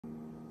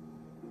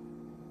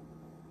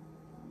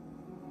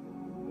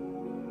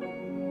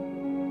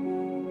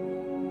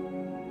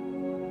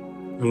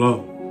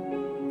Hello.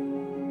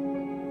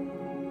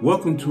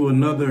 Welcome to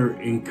another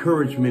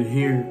encouragement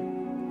here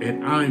at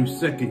I'm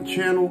Second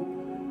Channel.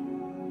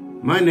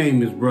 My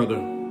name is Brother.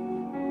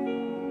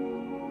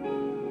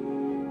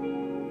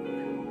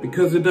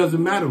 Because it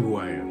doesn't matter who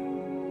I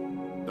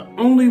am. The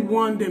only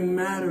one that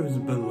matters,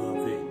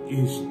 beloved,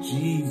 is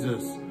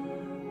Jesus,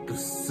 the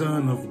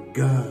Son of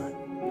God.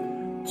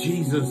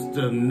 Jesus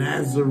the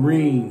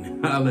Nazarene.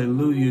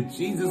 Hallelujah.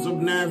 Jesus of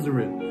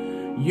Nazareth.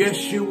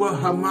 Yeshua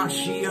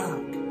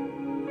HaMashiach.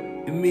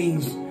 It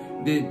means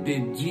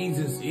that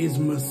Jesus is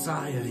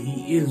Messiah.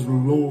 He is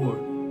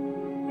Lord.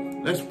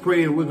 Let's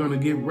pray and we're going to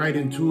get right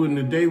into it. And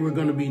today we're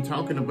going to be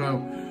talking about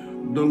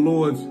the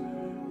Lord's,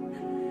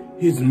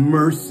 His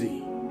mercy,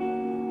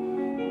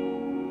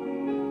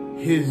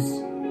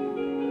 His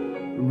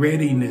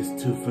readiness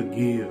to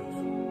forgive.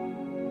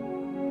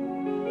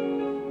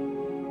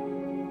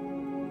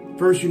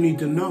 First, you need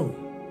to know,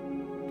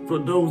 for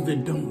those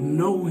that don't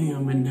know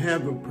Him and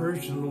have a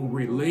personal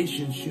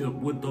relationship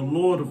with the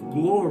Lord of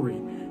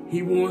glory,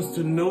 He wants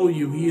to know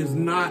you. He is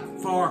not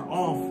far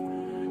off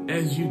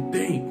as you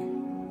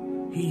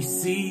think. He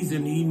sees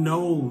and He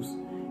knows.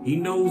 He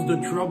knows the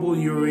trouble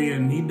you're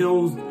in. He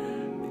knows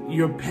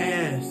your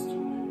past.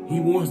 He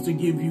wants to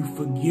give you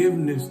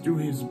forgiveness through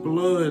His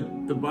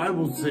blood. The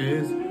Bible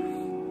says,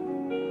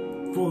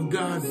 for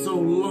God so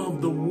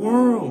loved the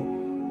world.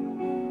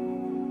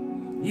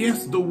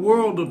 Yes, the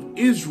world of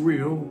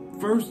Israel,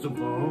 first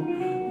of all,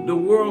 the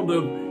world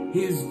of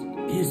his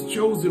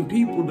chosen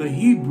people, the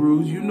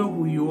Hebrews. You know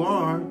who you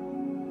are.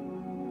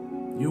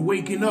 You're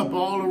waking up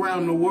all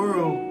around the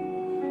world.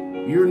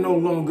 You're no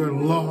longer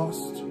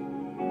lost.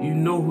 You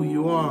know who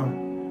you are.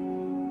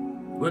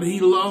 But He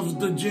loves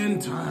the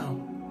Gentile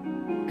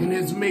and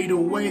has made a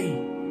way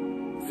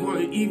for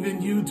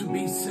even you to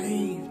be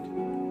saved.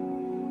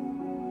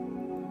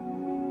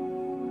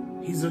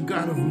 He's a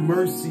God of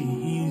mercy.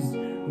 He's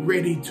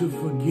ready to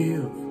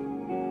forgive.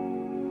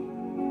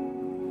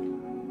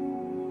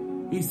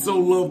 He so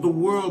loved the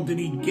world that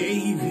He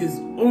gave His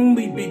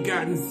only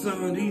begotten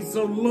Son. He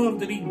so loved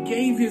that He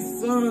gave His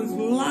Son's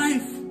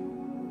life,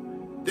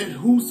 that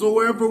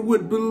whosoever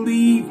would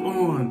believe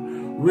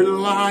on,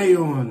 rely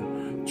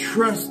on,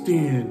 trust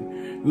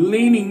in,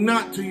 leaning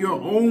not to your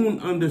own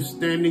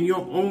understanding,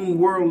 your own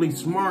worldly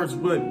smarts,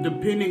 but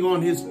depending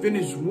on His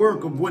finished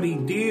work of what He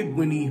did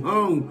when He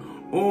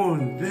hung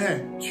on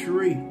that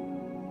tree.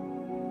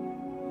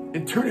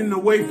 And turning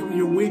away from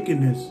your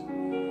wickedness,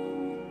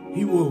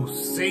 He will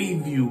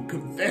save you.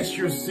 Confess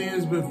your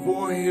sins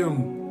before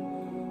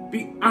Him.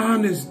 Be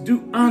honest.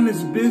 Do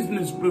honest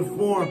business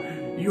before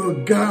your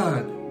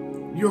God,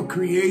 your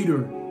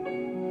Creator.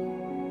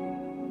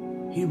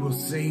 He will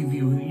save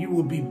you. You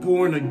will be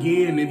born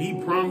again. And He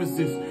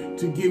promises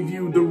to give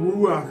you the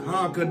Ruach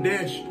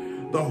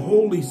HaKodesh, the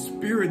Holy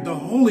Spirit, the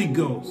Holy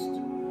Ghost.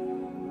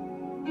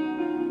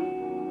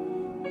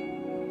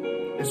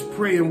 Let's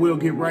pray and we'll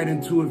get right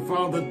into it.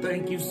 Father,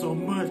 thank you so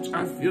much.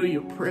 I feel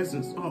your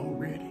presence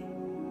already.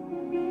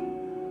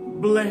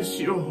 Bless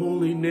your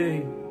holy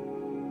name.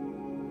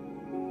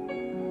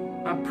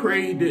 I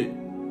pray that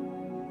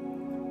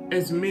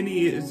as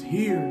many as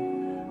here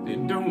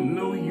that don't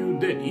know you,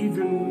 that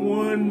even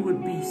one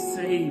would be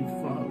saved,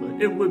 Father.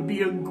 It would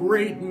be a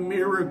great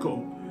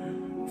miracle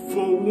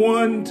for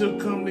one to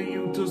come to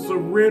you, to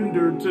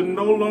surrender, to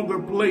no longer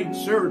play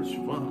church,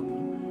 Father,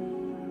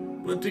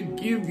 but to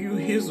give you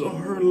his or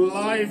her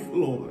life,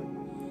 Lord.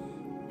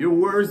 Your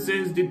word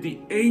says that the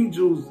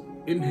angels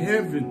in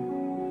heaven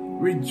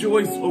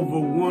rejoice over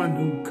one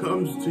who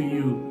comes to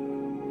you.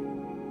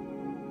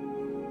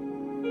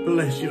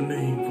 Bless your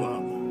name,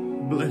 Father.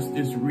 Bless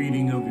this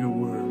reading of your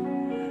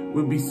word.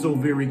 We'll be so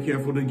very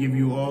careful to give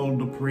you all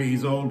the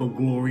praise, all the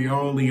glory,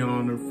 all the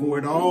honor, for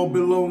it all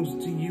belongs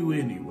to you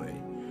anyway.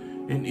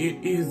 And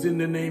it is in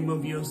the name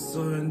of your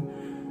Son,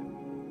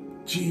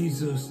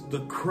 Jesus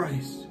the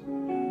Christ,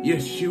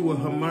 Yeshua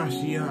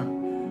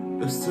HaMashiach,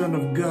 the Son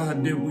of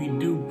God, that we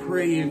do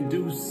pray and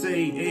do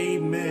say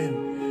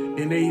amen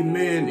and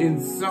amen. In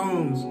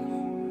Psalms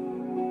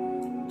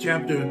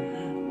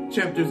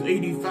chapters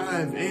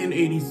 85 and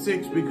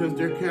 86, because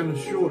they're kind of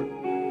short,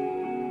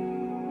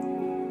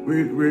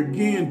 we're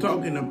again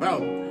talking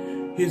about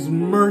His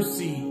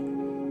mercy,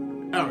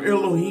 our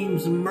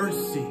Elohim's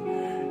mercy,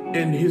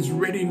 and His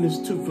readiness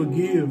to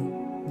forgive.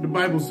 The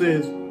Bible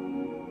says,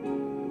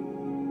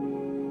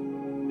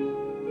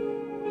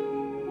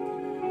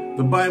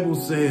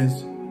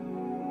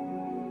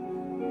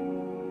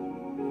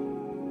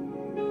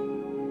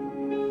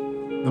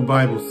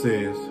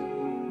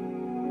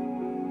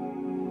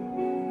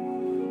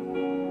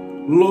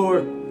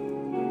 Lord,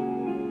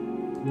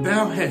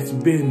 thou hast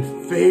been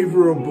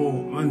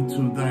favorable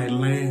unto thy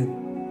land.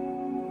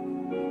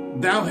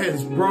 Thou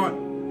hast brought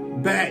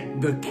back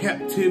the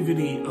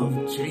captivity of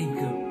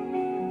Jacob.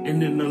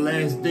 And in the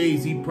last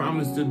days, He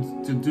promised to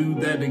do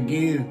that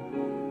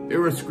again.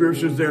 There are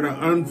scriptures that are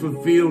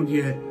unfulfilled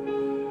yet,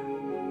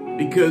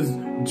 because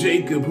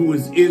Jacob, who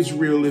is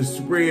Israel, is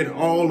spread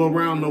all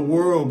around the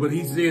world. But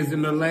he says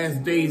in the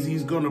last days,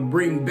 he's going to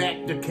bring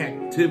back the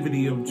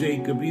captivity of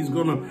Jacob. He's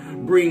going to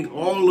bring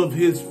all of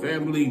his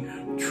family,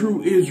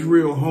 true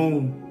Israel,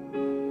 home.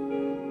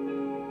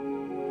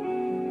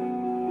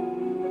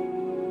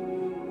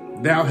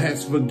 Thou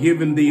hast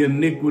forgiven the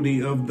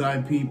iniquity of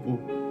thy people.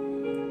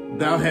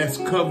 Thou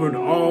hast covered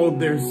all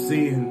their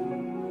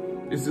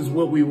sin. This is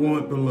what we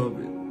want,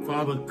 beloved.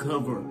 Father,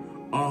 cover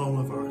all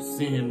of our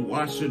sin.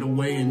 Wash it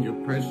away in your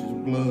precious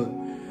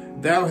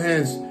blood. Thou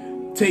hast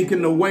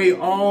taken away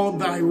all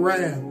thy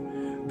wrath.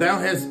 Thou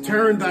hast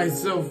turned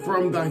thyself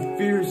from thy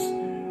fierce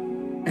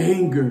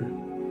anger.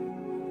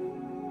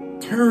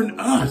 Turn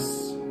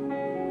us.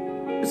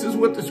 This is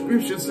what the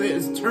scripture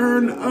says.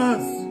 Turn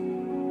us,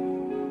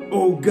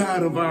 O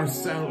God of our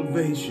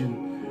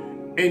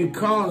salvation, and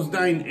cause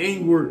thine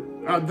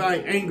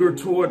anger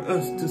toward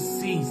us to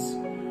cease.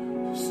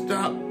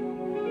 Stop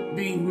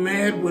being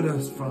mad with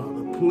us,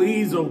 Father.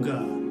 Please, O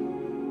God.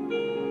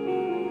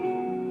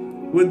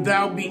 Would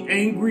thou be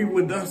angry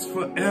with us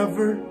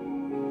forever?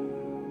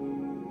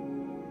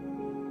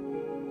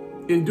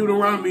 In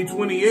Deuteronomy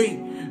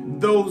 28,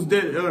 those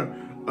that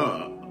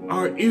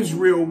are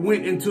Israel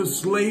went into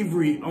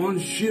slavery on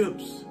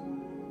ships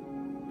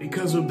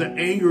because of the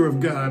anger of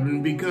God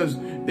and because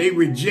they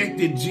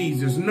rejected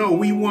Jesus. No,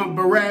 we want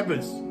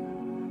Barabbas.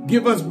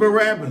 Give us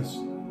Barabbas.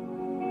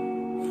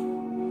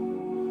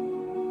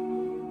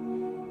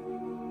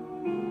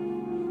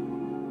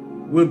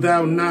 Wilt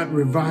thou not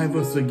revive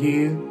us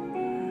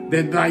again,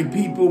 that thy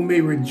people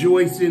may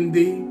rejoice in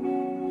thee?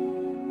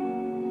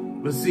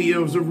 But see,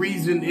 there was a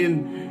reason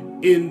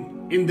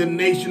in the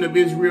nation of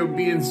Israel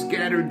being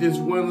scattered this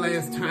one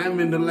last time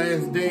in the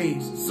last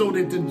days, so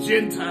that the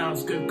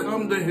Gentiles could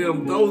come to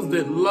him, those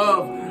that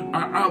love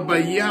our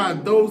Abba Yah,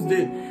 those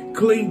that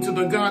cling to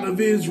the God of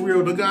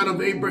Israel, the God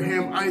of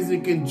Abraham,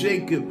 Isaac, and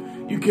Jacob.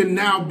 You can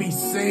now be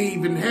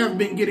saved and have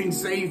been getting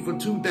saved for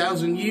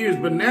 2,000 years.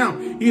 But now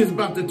he is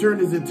about to turn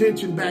his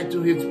attention back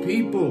to his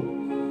people.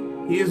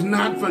 He has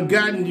not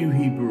forgotten you,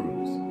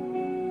 Hebrews.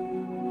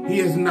 He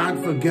has not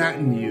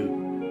forgotten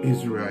you,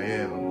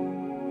 Israel.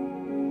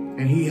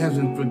 And he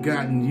hasn't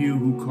forgotten you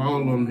who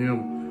call on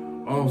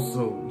him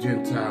also,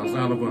 Gentiles,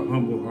 out of a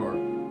humble heart.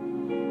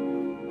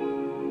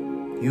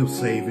 He'll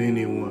save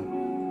anyone.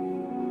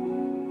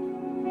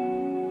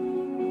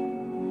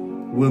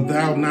 Wilt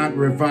thou not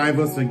revive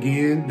us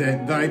again,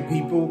 that thy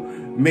people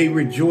may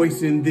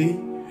rejoice in thee?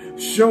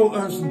 Show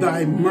us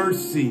thy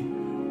mercy,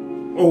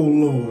 O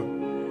Lord,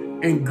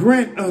 and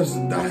grant us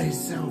thy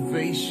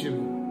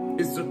salvation.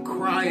 It's a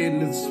cry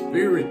in the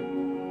spirit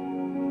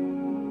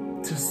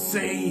to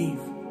save,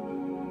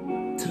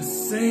 to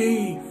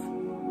save,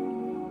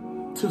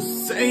 to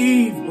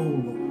save, O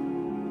Lord.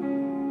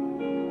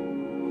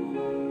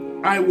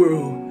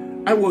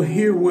 I will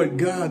hear what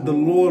God the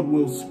Lord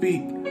will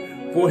speak.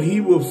 For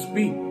he will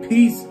speak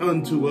peace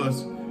unto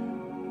us,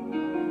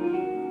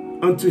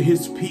 unto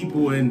his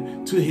people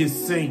and to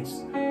his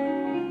saints.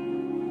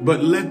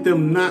 But let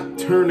them not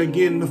turn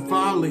again to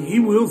folly. He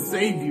will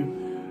save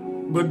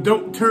you. But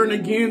don't turn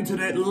again to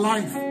that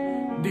life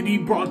that he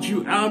brought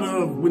you out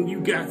of when you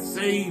got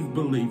saved,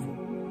 believer.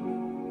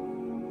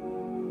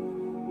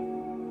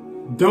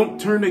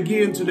 Don't turn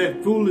again to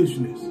that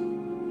foolishness.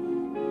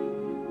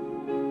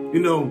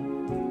 You know,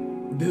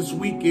 this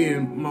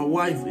weekend, my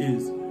wife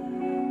is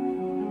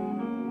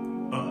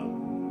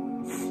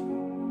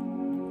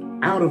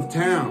out of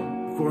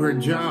town for her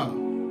job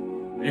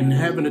and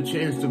having a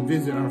chance to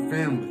visit our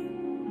family,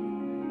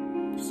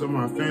 some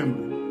of our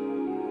family.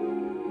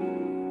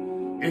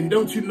 And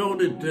don't you know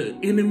that the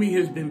enemy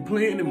has been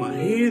playing in my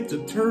head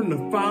to turn to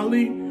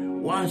folly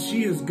while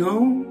she is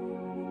gone?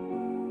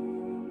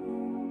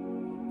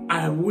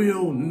 I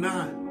will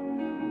not,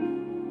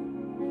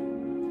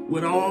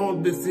 with all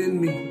this in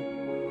me,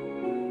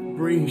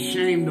 bring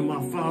shame to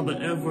my father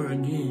ever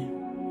again.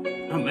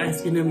 I'm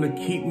asking him to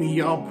keep me.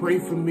 Y'all pray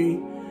for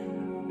me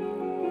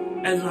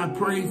as I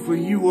pray for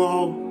you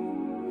all,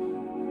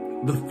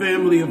 the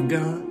family of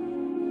God.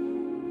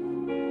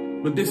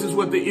 But this is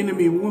what the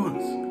enemy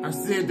wants. I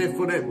said that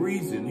for that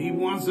reason. He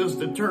wants us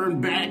to turn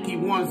back. He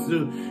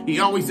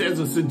always has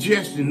a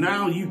suggestion.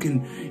 Now you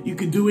can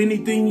do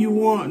anything you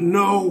want.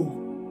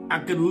 No, I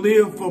can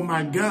live for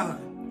my God.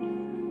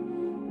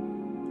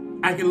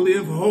 I can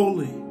live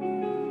holy.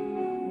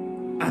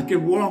 I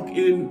can walk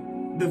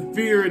in the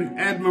fear and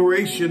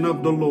admiration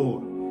of the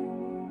Lord.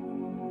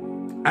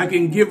 I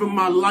can give him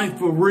my life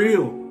for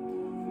real.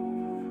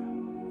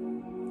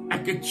 I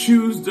could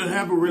choose to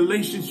have a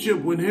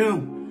relationship with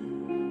him.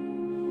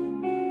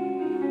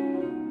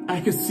 I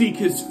could seek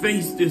his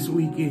face this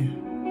weekend.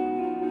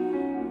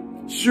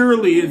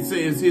 Surely it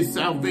says his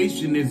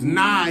salvation is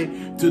nigh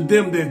to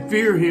them that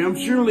fear him.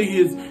 Surely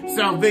his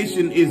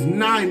salvation is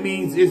nigh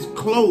means it's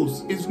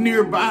close, it's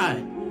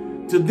nearby.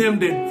 To them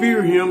that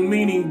fear him,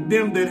 meaning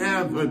them that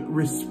have a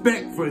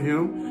respect for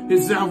him,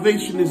 his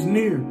salvation is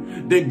near,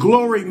 that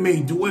glory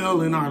may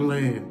dwell in our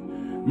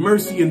land.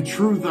 Mercy and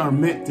truth are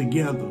met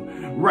together.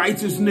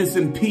 Righteousness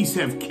and peace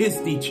have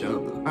kissed each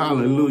other.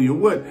 Hallelujah.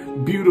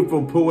 What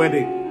beautiful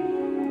poetic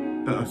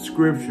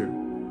scripture.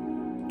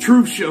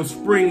 Truth shall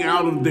spring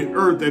out of the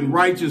earth and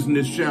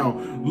righteousness shall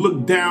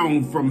look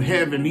down from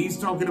heaven. He's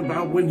talking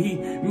about when he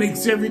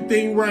makes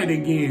everything right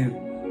again.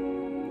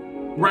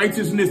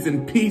 Righteousness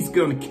and peace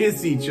gonna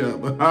kiss each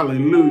other.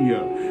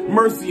 Hallelujah.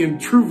 Mercy and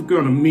truth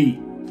gonna meet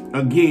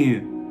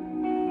again.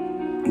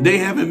 They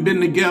haven't been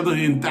together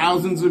in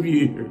thousands of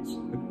years.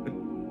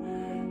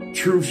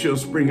 Truth shall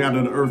spring out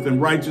of the earth,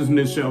 and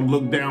righteousness shall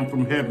look down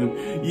from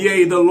heaven.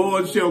 Yea, the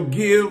Lord shall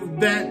give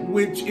that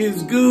which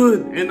is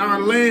good, and our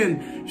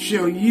land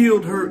shall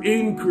yield her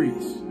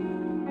increase.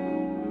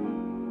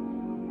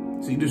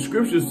 See, the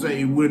scriptures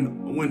say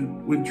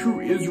when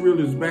true Israel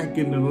is back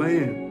in the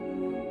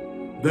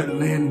land, that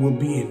land will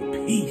be in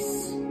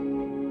peace.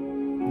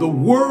 The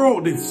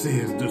world, it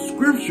says, the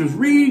scriptures,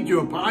 read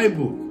your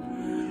Bible.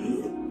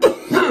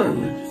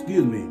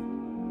 Excuse me.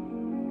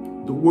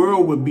 The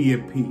world will be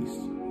at peace.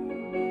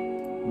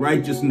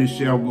 Righteousness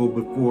shall go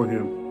before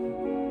him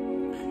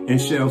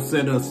and shall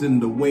set us in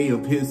the way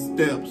of his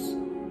steps.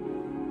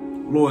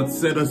 Lord,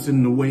 set us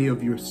in the way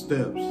of your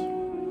steps.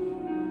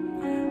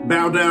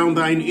 Bow down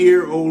thine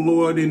ear, O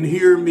Lord, and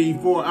hear me,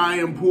 for I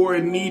am poor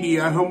and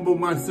needy. I humble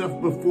myself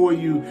before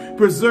you.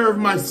 Preserve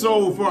my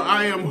soul, for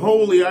I am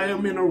holy. I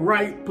am in a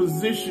right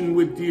position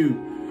with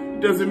you.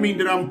 Doesn't mean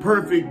that I'm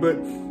perfect, but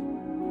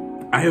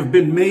I have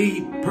been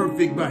made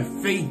perfect by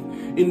faith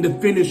in the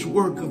finished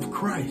work of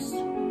Christ.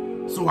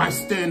 So I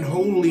stand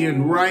holy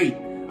and right.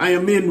 I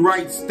am in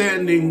right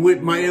standing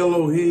with my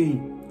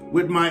Elohim,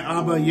 with my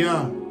Abba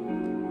Yah.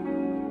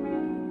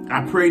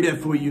 I pray that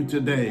for you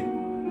today.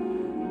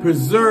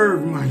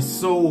 Preserve my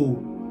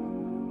soul.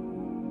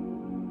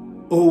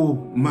 Oh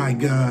my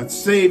God,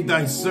 save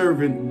thy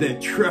servant that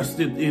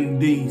trusted in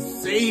thee.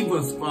 Save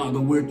us,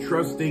 Father, we're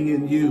trusting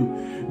in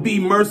you. Be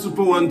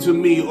merciful unto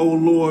me, O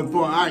Lord,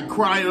 for I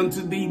cry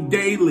unto thee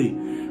daily.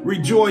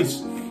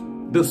 Rejoice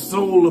the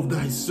soul of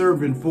thy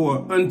servant,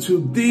 for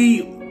unto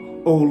thee,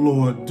 O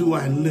Lord, do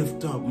I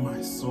lift up my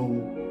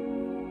soul.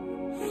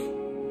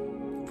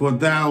 For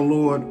thou,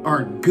 Lord,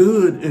 art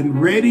good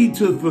and ready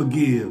to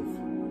forgive,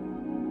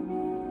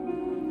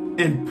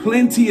 and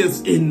plenteous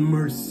in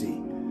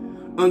mercy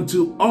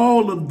unto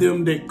all of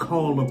them that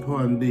call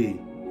upon thee.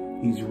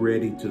 He's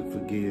ready to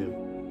forgive.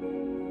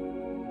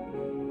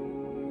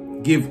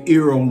 Give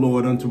ear, O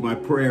Lord, unto my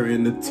prayer,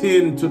 and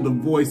attend to the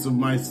voice of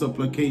my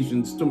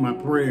supplications, to my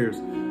prayers.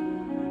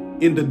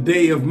 In the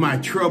day of my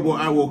trouble,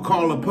 I will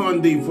call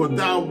upon thee, for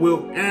thou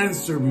wilt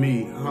answer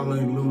me.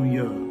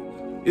 Hallelujah.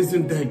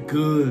 Isn't that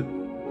good?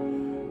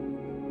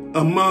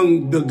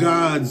 Among the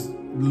gods,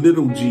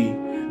 little g,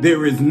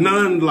 there is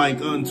none like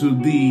unto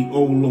thee,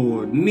 O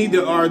Lord.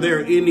 Neither are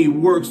there any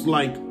works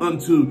like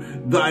unto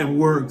thy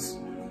works.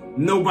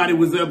 Nobody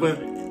was ever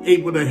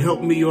able to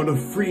help me or to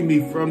free me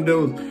from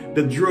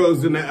the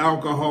drugs and the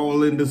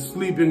alcohol and the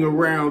sleeping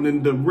around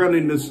and the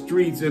running the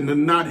streets and the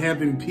not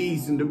having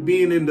peace and the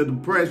being in the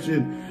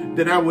depression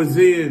that I was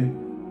in.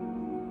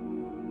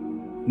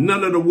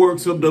 None of the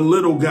works of the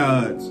little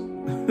gods.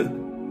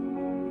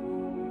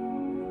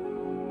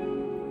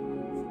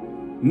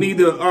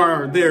 Neither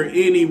are there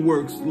any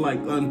works like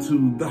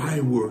unto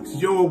thy works.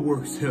 Your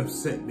works have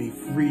set me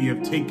free,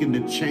 have taken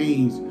the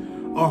chains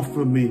off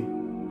of me.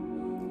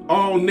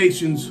 All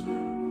nations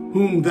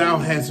whom thou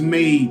hast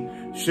made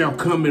shall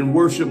come and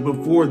worship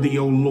before thee,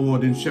 O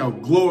Lord, and shall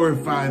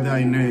glorify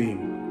thy name.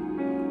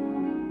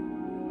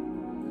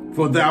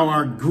 For thou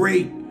art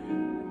great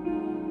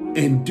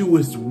and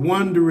doest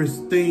wondrous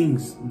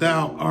things.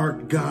 Thou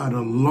art God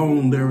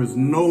alone. There is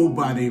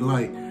nobody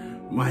like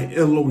my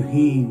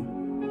Elohim.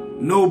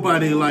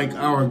 Nobody like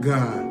our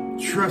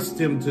God. Trust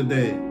him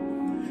today.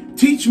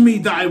 Teach me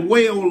thy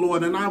way, O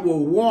Lord, and I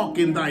will walk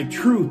in thy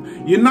truth.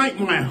 Unite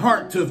my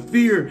heart to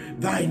fear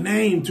thy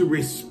name, to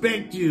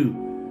respect you.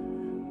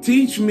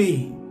 Teach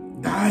me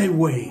thy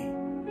way.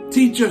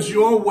 Teach us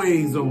your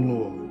ways, O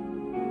Lord.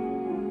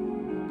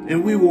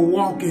 And we will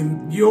walk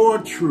in your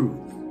truth.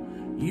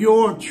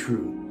 Your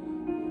truth.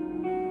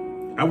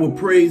 I will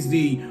praise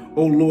thee,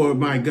 O Lord,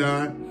 my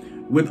God,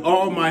 with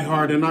all my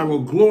heart, and I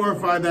will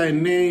glorify thy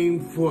name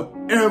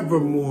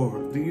forevermore.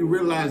 Do you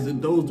realize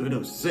that those that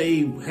are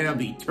saved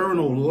have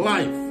eternal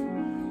life?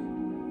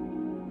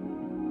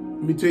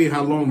 Let me tell you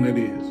how long that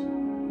is.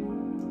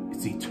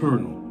 It's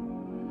eternal.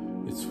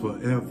 It's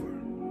forever.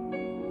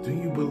 Do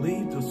you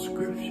believe the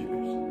scriptures?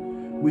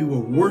 We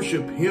will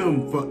worship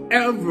him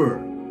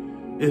forever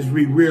as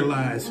we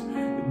realize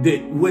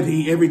that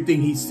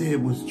everything he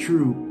said was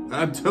true.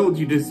 I told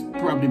you this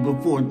probably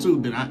before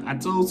too, that I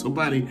told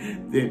somebody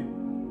that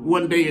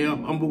one day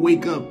I'm going to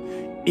wake up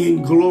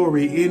in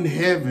glory, in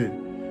heaven.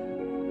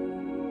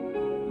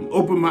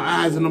 Open my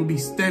eyes and I'm going to be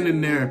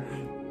standing there,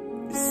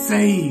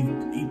 saved,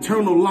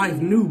 eternal life,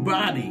 new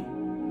body,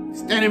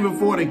 standing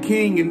before the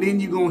king. And then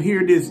you're going to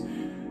hear this,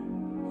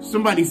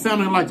 somebody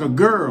sounding like a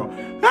girl.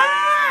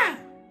 Ah!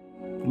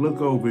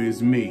 Look over,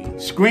 it's me,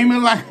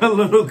 screaming like a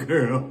little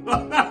girl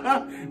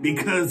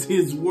because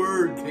his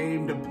word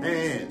came to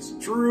pass.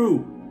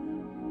 True.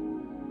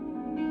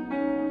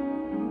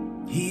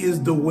 He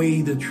is the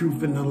way, the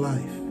truth, and the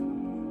life.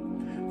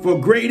 For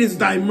great is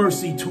thy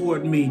mercy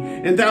toward me,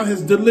 and thou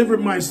hast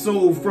delivered my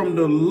soul from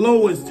the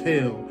lowest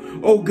hell.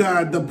 O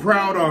God, the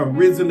proud are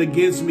risen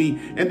against me,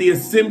 and the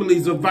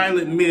assemblies of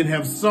violent men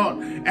have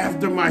sought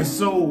after my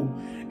soul,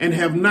 and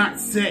have not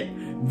set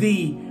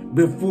thee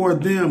before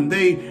them.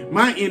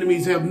 My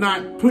enemies have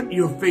not put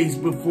your face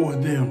before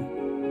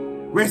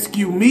them.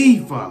 Rescue me,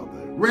 Father.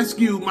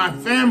 Rescue my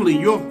family,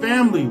 your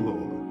family, Lord.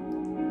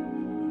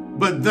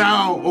 But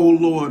thou, O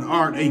Lord,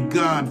 art a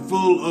God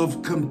full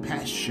of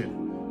compassion,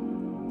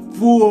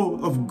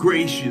 full of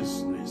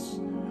graciousness,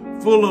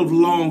 full of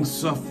long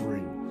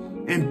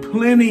suffering, and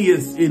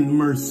plenteous in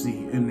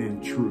mercy and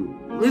in truth.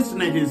 Listen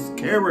to his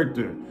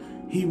character.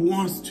 He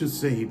wants to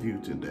save you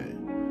today.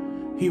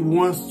 He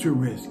wants to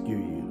rescue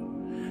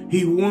you.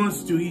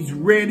 He's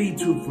ready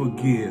to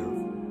forgive.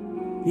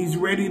 He's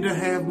ready to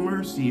have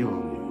mercy on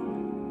you.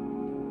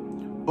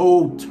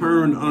 Oh,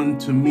 turn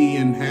unto me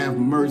and have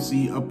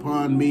mercy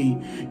upon me.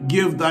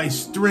 Give thy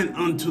strength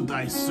unto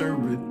thy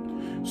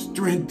servant.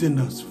 Strengthen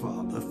us,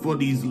 Father, for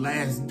these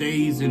last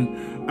days,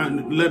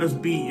 and let us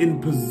be in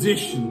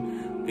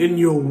position in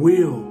your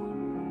will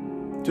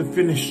to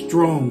finish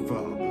strong,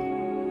 Father.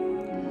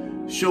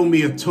 Show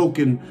me a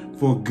token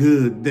for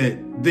good, that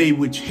they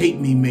which hate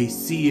me may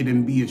see it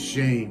and be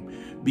ashamed,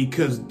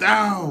 because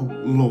thou,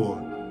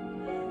 Lord,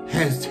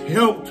 hast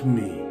helped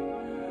me.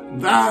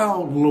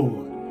 Thou,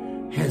 Lord,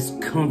 has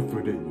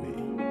comforted me.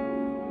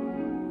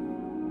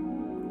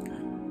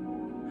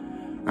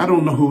 I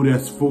don't know who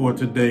that's for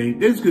today.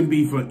 This can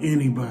be for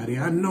anybody.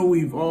 I know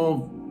we've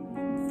all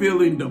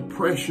feeling the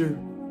pressure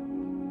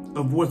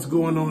of what's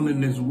going on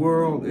in this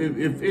world.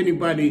 If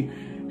anybody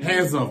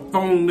has a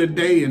phone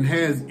today and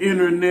has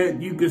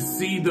internet, you can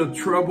see the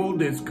trouble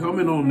that's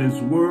coming on this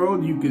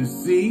world. You can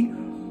see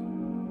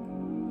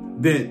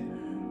that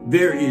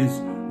there is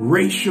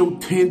racial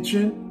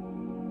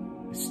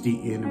tension. It's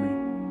the enemy.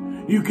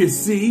 You can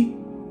see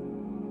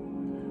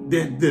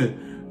that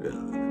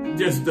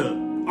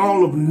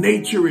all of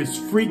nature is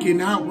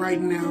freaking out right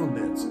now.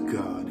 That's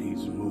God.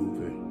 He's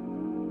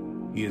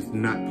moving. He is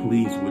not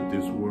pleased with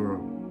this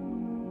world.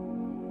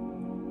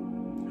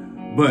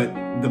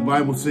 But the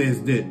Bible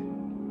says that,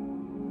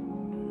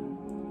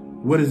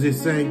 what does it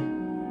say?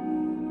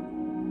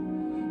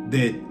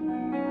 That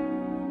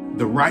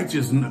the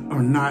righteous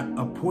are not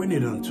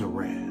appointed unto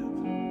wrath.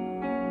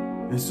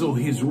 And so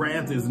his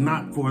wrath is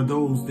not for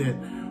those that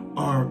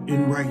are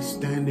in right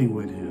standing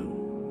with him.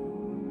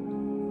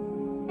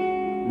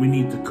 We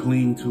need to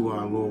cling to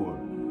our Lord.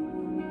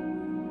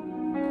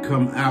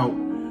 Come out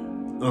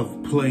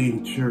of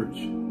playing church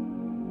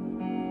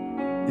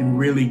and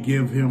really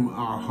give him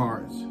our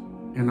hearts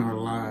and our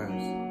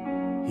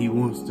lives. He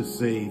wants to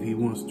save. He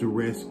wants to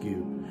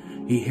rescue.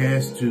 He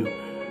has to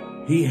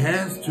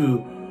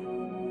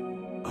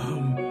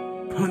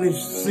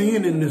punish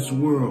sin in this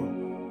world,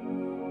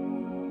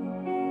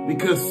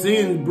 because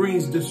sin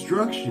brings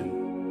destruction.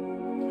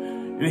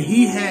 And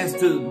he has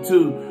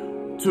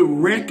to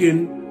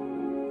reckon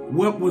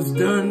what was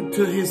done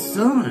to his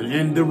son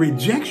and the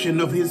rejection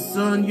of his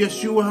son,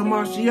 Yeshua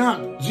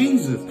HaMashiach,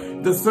 Jesus,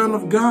 the Son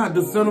of God,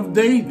 the Son of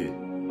David.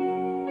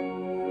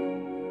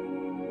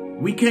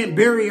 We can't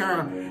bury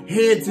our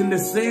heads in the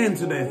sand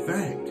to that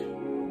fact.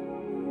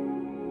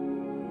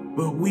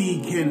 But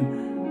we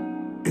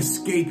can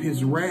escape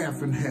his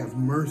wrath and have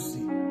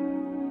mercy.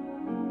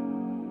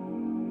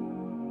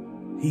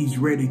 He's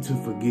ready to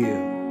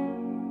forgive.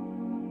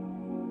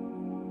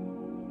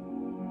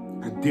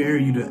 I dare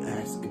you to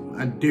ask him.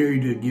 I dare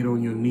you to get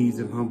on your knees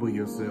and humble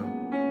yourself.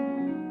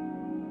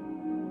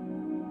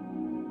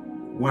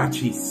 Watch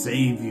he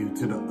save you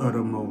to the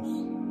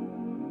uttermost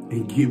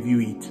and give you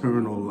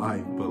eternal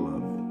life,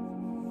 beloved.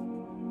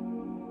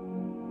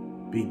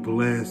 Be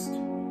blessed.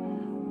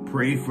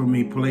 Pray for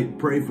me.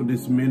 Pray for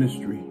this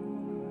ministry.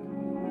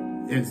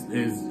 As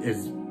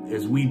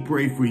we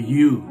pray for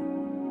you,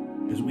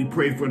 as we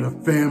pray for the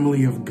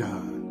family of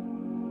God.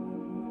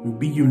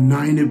 Be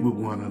united with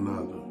one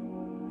another.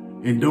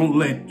 And don't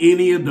let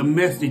any of the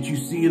mess that you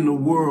see in the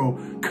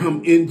world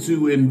come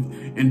into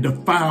and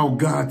defile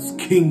God's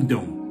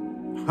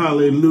kingdom.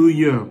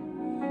 Hallelujah.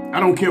 I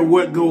don't care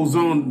what goes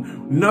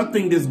on.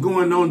 Nothing that's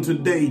going on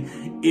today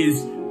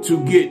is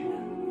to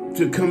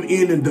come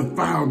in and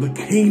defile the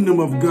kingdom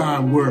of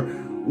God, where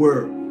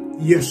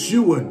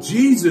Yeshua,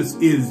 Jesus,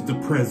 is the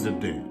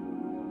president.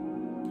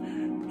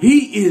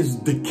 He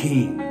is the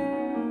king.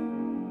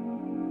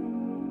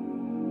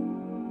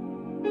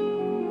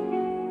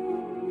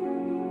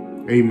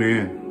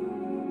 Amen.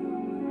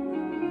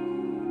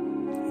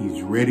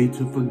 He's ready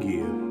to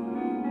forgive.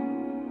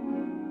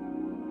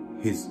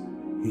 He's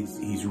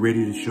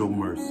ready to show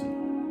mercy.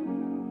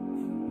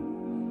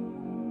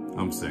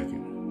 I'm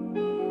second.